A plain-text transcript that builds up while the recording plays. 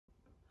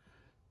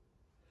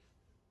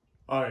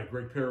Hi,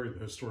 Gregg Perry, the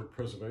Historic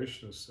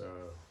Preservationist.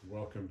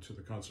 Welcome to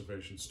the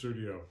Conservation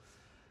Studio.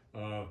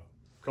 A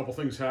couple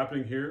things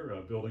happening here,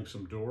 building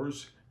some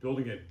doors,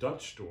 building a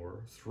Dutch door,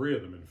 3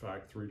 of them in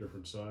fact, 3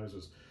 different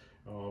sizes.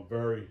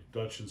 Very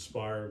Dutch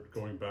inspired,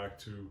 going back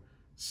to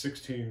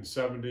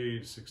 1670,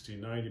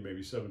 1690,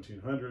 maybe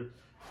 1700.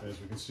 As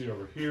we can see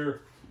over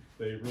here,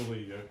 they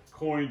really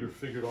coined or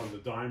figured on the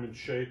diamond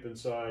shape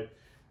inside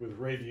with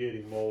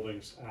radiating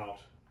moldings out.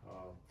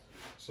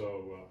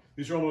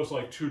 These are almost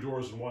like 2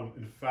 doors in one.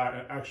 In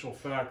fact, actual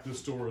fact,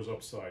 this door is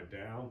upside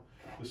down.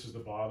 This is the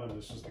bottom,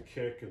 this is the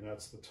kick, and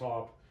that's the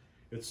top.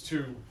 It's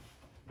too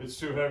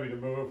heavy to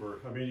move, or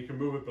I mean, you can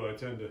move it, but I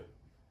tend to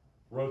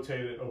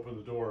rotate it, open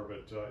the door,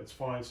 but it's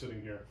fine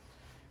sitting here.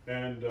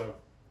 And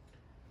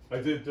I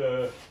did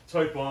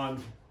type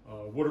on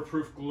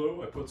waterproof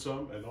glue. I put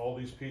some, and all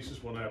these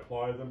pieces, when I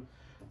apply them,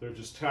 they're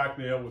just tack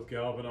nailed with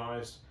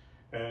galvanized,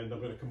 and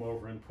I'm going to come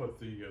over and put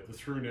the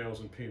through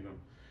nails and peen them.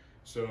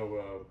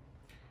 So,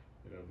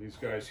 you know, these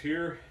guys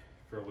here,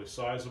 fairly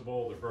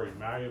sizable. They're very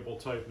malleable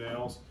type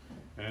nails,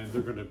 and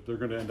they're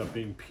gonna end up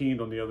being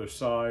peened on the other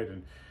side.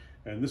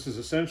 And this is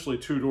essentially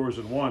 2 doors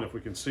in one, if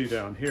we can see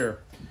down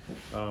here.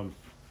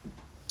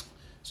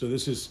 So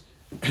this is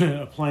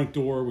a plank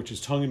door, which is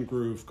tongue and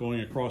groove going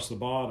across the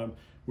bottom,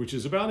 which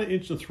is about 1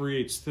 3/8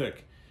 inches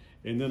thick.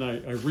 And then I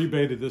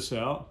rebaited this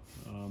out,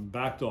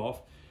 backed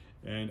off,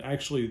 and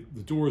actually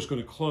the door is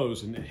going to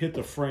close and hit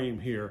the frame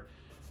here,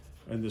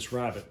 and this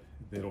rabbet.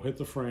 It'll hit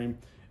the frame,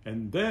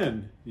 and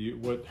then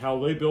how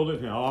they build it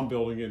and how I'm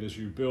building it is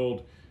you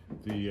build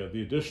the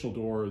additional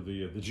door,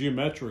 the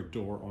geometric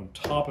door on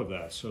top of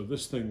that. So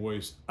this thing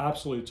weighs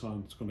absolutely a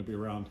ton. It's going to be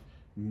around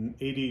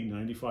 80,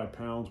 95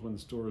 pounds when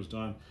this door is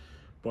done.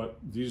 But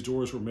these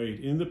doors were made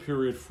in the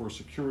period for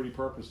security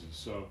purposes.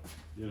 So,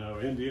 you know,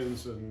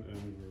 Indians and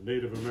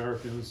Native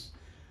Americans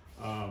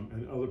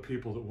and other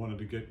people that wanted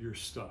to get your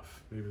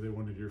stuff. Maybe they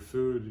wanted your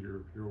food,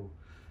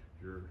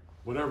 your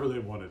whatever they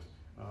wanted.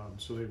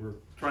 So they were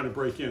trying to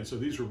break in. So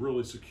these are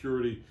really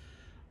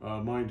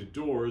security-minded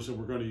doors, and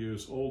we're going to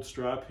use old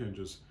strap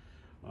hinges,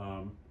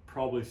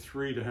 probably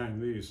 3 to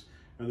hang these.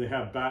 And they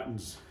have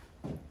battens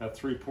at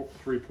three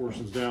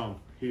portions down,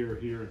 here,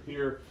 here, and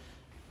here.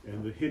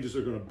 And the hinges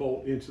are going to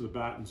bolt into the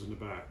battens in the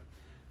back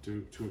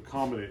to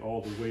accommodate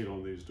all the weight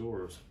on these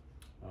doors.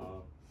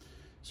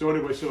 So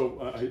anyway,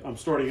 I'm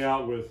starting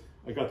out with,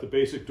 I got the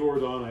basic door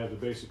done, I have the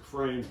basic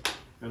frame,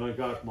 and I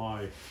got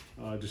my,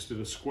 just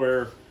did a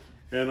square.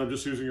 And I'm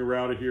just using a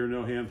router here,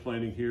 no hand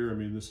planing here. I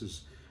mean, this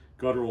is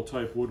guttural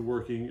type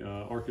woodworking,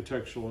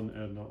 architectural,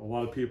 and a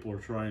lot of people are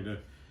trying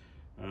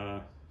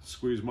to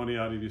squeeze money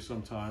out of you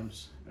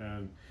sometimes.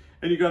 And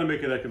you got to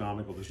make it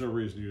economical. There's no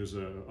reason to use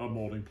a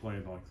molding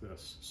plane like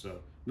this. So,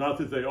 not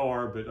that they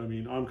are, but I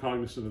mean, I'm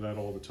cognizant of that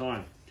all the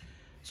time.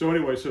 So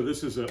anyway, so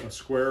this is a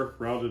square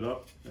rounded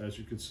up. As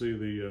you can see,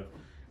 the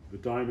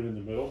diamond in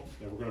the middle,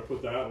 and we're going to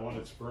put that on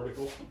its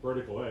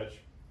vertical edge.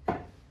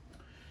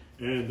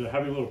 And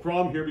having a little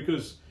problem here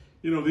because,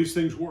 you know, these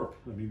things warp.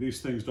 I mean,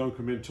 these things don't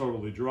come in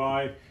totally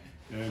dry,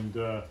 and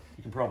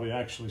you can probably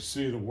actually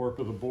see the warp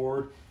of the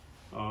board.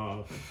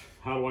 How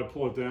do I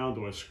pull it down?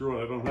 Do I screw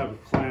it? I don't have a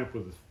clamp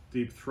with a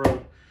deep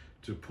throat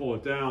to pull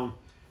it down.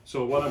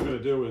 So what I'm going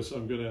to do is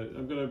I'm going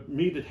to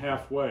meet it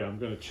halfway. I'm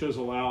going to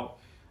chisel out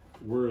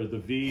where the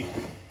V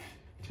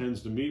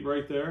tends to meet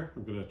right there.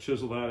 I'm going to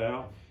chisel that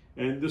out.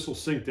 And this will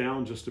sink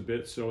down just a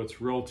bit so it's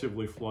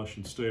relatively flush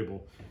and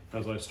stable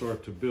as I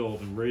start to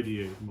build and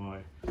radiate my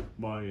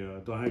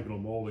diagonal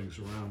moldings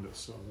around it.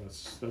 So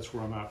that's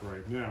where I'm at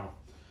right now.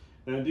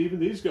 And even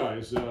these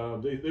guys,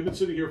 they've been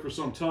sitting here for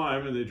some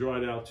time, and they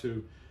dried out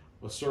to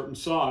a certain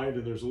side,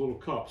 and there's a little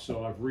cup.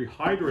 So I've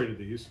rehydrated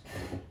these.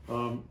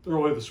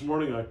 Early this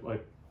morning, I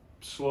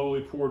slowly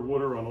poured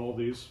water on all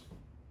these,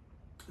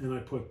 and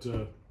I put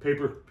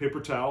paper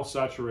towel,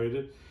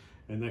 saturated,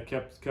 and that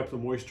kept the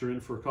moisture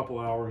in for a couple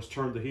hours,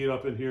 turned the heat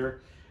up in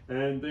here,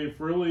 and they've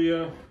really,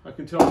 I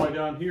can tell right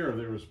down here,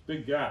 there was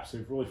big gaps.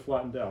 They've really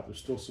flattened out. There's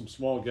still some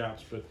small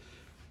gaps, but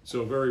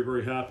so very,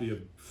 very happy of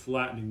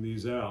flattening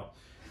these out.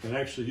 And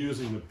actually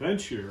using the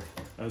bench here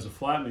as a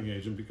flattening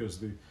agent,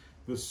 because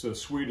this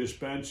Swedish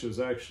bench is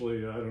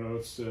actually, I don't know,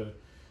 it's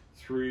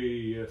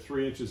 3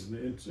 inches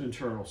in the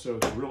internal, so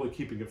it's really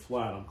keeping it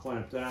flat. I'm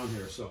clamped down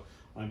here, so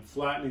I'm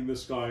flattening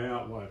this guy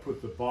out while I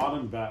put the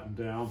bottom batten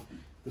down,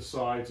 the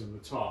sides and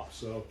the top.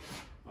 So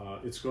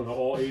it's going to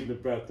all aid and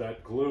abet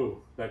that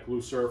glue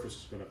surface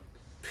is going to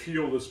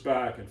peel this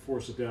back and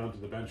force it down to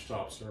the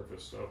benchtop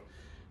surface. So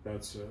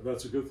that's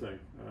a good thing.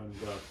 And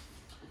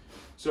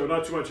so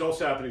not too much else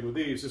happening with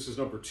these. This is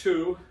number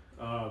 2.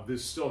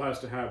 This still has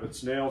to have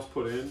its nails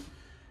put in.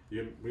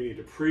 We need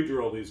to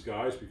pre-drill these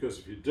guys, because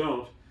if you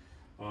don't,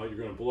 you're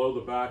going to blow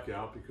the back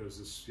out, because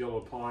this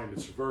yellow pine,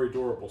 it's very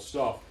durable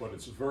stuff, but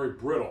it's very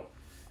brittle.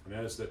 And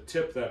as the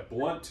tip, that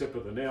blunt tip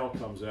of the nail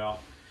comes out,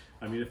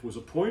 I mean, if it was a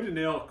pointed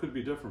nail, it could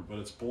be different, but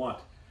it's blunt.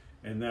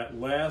 And that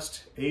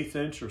last 1/8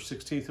 inch or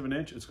 1/16 of an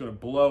inch, it's going to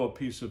blow a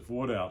piece of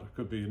wood out. It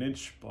could be 1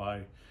 inch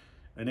by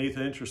 1/8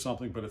 inch or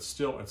something, but it's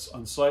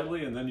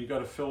unsightly, and then you got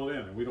to fill it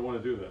in, and we don't want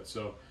to do that.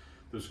 So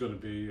there's going to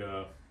be,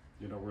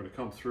 you know, we're going to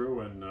come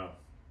through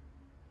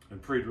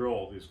and pre-drill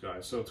all these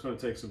guys. So it's going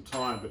to take some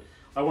time, but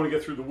I want to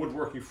get through the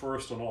woodworking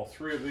first on all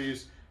three of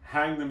these,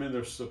 hang them in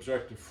their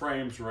subjective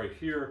frames right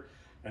here,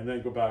 and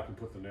then go back and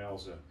put the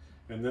nails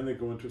in. And then they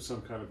go into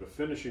some kind of a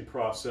finishing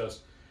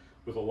process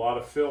with a lot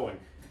of filling.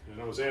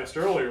 And I was asked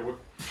earlier,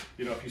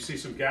 you know, if you see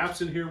some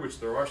gaps in here, which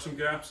there are some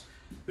gaps,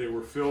 they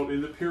were filled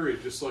in the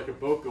period, just like a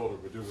boat builder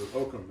would do with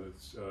oakum.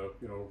 It's,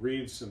 you know,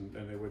 reeds, and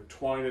they would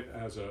twine it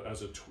as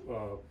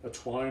a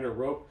twine or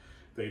rope.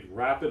 They'd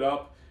wrap it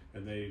up,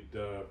 and they'd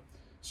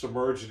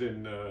submerge it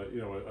in,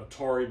 you know, a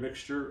tarry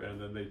mixture,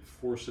 and then they'd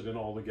force it in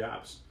all the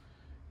gaps.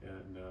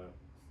 And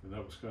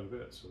that was kind of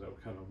it. So that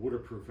would kind of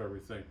waterproof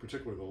everything,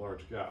 particularly the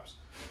large gaps.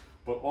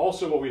 But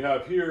also what we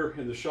have here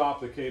in the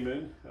shop that came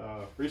in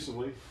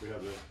recently, we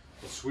have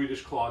a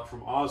Swedish clock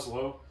from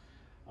Oslo,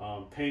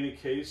 painted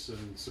case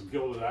and some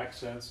gilded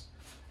accents.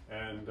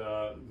 And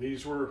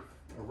these were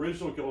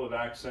original gilded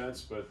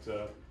accents, but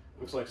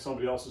looks like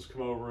somebody else has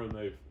come over and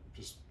they've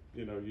just,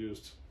 you know,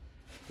 used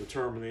the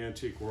term in the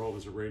antique world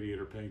as a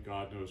radiator paint.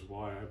 God knows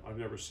why. I've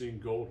never seen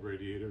gold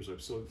radiators.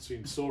 I've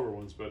seen silver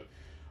ones, but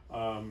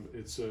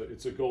it's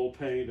a gold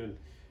paint, and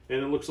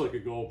it looks like a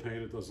gold paint.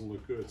 It doesn't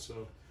look good.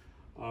 So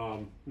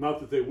not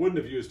that they wouldn't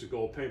have used a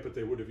gold paint, but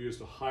they would have used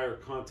a higher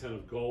content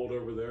of gold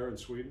over there in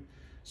Sweden.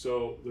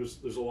 So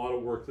there's a lot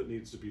of work that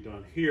needs to be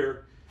done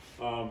here.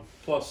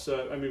 Plus,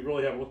 I mean,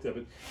 really haven't looked at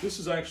it. This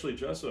is actually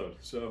gessoed,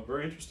 so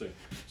very interesting.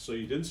 So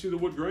you didn't see the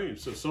wood grain.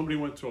 So somebody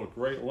went to a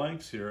great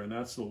lengths here, and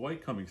that's the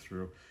white coming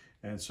through.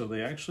 And so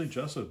they actually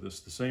gessoed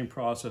this, the same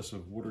process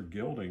of water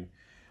gilding,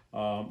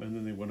 and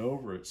then they went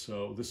over it.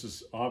 So this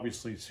is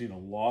obviously seen a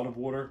lot of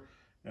water,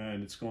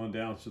 and it's gone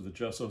down to the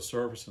gesso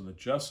surface, and the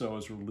gesso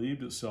has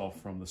relieved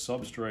itself from the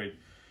substrate.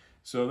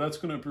 So that's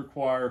going to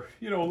require,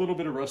 you know, a little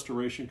bit of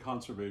restoration,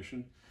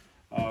 conservation.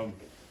 You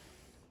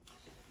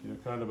know,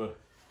 kind of a,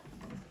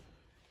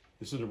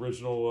 it's an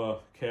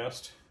original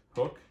cast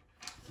hook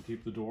to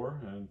keep the door,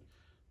 and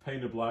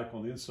painted black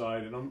on the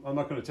inside. And I'm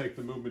not going to take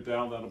the movement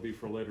down. That'll be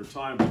for a later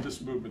time. But this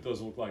movement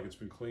doesn't look like it's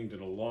been cleaned in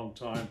a long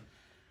time.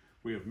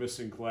 We have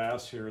missing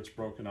glass here. It's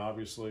broken,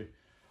 obviously.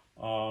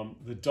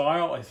 The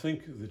dial, I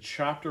think the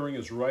chaptering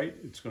is right.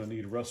 It's going to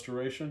need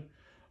restoration.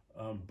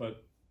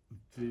 But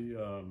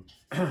the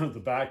the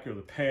back or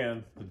the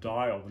pan, the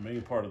dial, the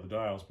main part of the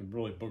dial has been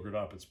really boogered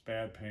up. It's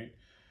bad paint.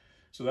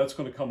 So that's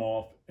going to come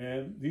off.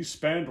 And these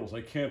spandrels,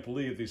 I can't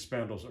believe these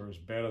spandrels are as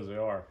bad as they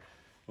are.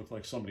 Look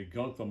like somebody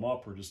gunked them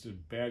up or just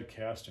did bad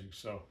casting.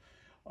 So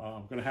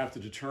I'm going to have to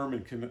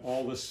determine, can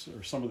all this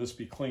or some of this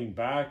be cleaned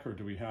back, or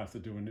do we have to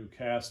do a new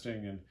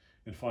casting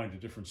and find a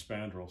different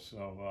spandrel?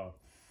 So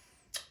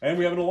and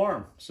we have an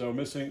alarm. So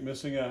missing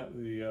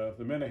the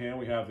minute hand,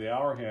 we have the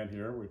hour hand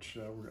here, which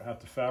we're going to have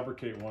to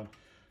fabricate one.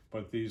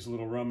 But these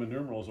little Roman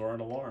numerals are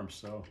an alarm.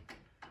 So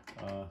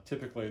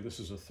typically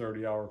this is a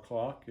 30-hour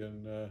clock,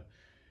 and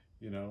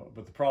you know,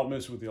 but the problem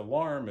is with the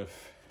alarm,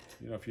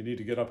 if you need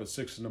to get up at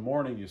 6 in the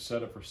morning, you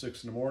set it for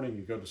 6 in the morning,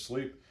 you go to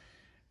sleep,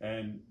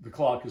 and the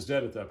clock is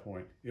dead at that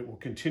point. It will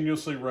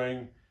continuously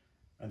ring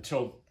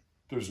until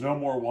there's no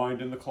more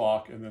wind in the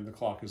clock, and then the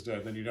clock is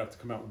dead. Then you'd have to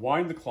come out and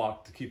wind the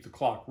clock to keep the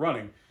clock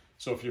running.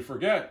 So if you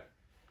forget,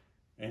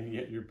 and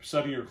you're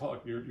setting your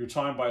clock, your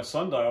time by a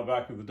sundial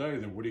back in the day,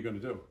 then what are you going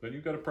to do? Then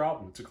you've got a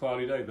problem. It's a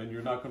cloudy day. Then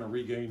you're not going to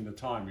regain the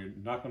time. You're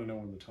not going to know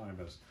when the time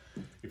is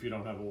if you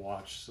don't have a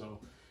watch. So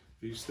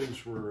these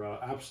things were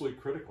absolutely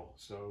critical.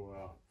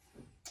 So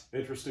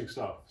interesting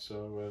stuff.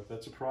 So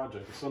that's a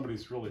project.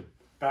 Somebody's really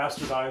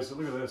bastardized it.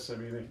 Look at this. I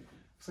mean, it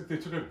looks like they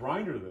took a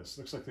grinder to this.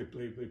 Looks like they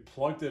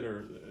plugged it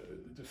or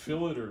to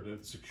fill it or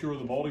to secure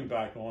the molding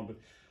back on. But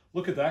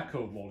look at that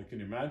code molding. Can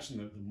you imagine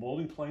the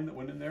molding plane that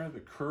went in there, the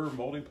curved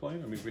molding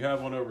plane? I mean, we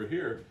have one over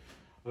here.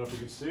 I don't know if you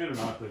can see it or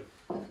not. But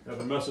I have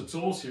a mess of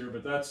tools here,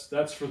 but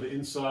that's for the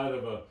inside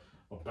of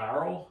a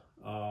barrel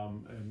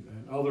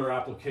and other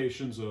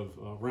applications of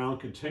round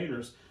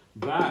containers.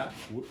 That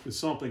is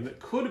something that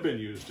could have been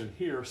used in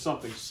here,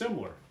 something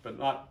similar, but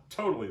not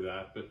totally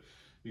that. But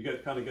you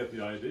kind of get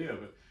the idea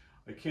of it.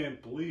 I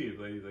can't believe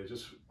they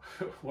just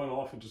went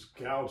off and just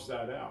gouged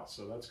that out.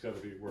 So that's got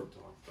to be worked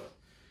on.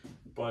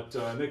 But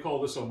they call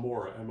this a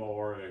mora,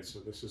 M-O-R-A. So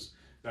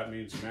that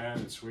means man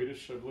in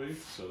Swedish, I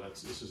believe. So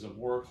this is a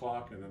mora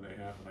clock, and then they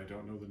have, and I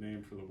don't know the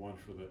name for the one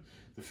for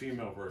the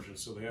female version.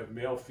 So they have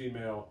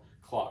male-female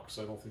clocks.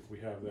 I don't think we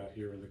have that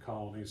here in the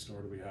colonies,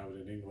 nor do we have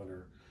it in England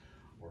or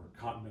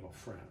continental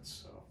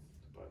France. So,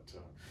 but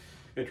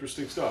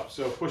interesting stuff.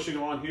 So pushing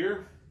on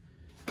here.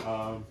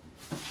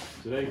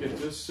 Today,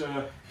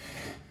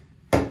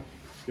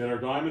 get our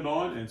diamond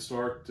on and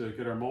start to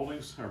get our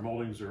moldings. Our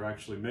moldings are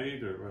actually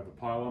made. We have a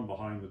pylon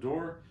behind the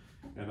door,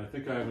 and I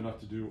think I have enough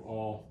to do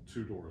all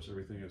 2 doors.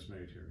 Everything is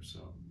made here.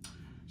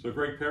 So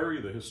Gregg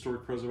Perry, the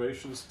Historic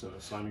Preservationist,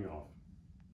 signing off.